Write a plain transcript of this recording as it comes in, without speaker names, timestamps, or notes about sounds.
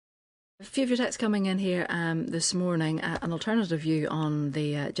A few of your texts coming in here this morning, an alternative view on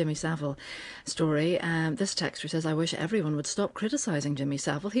the Jimmy Savile story. This texter says, I wish everyone would stop criticising Jimmy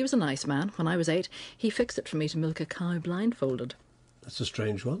Savile. He was a nice man. When I was 8, he fixed it for me to milk a cow blindfolded. That's a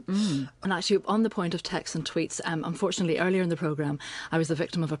strange one. And actually, on the point of texts and tweets, unfortunately, earlier in the programme, I was the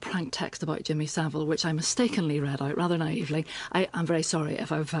victim of a prank text about Jimmy Savile, which I mistakenly read out rather naively. I'm very sorry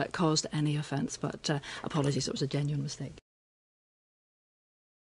if I've caused any offence, but apologies, it was a genuine mistake.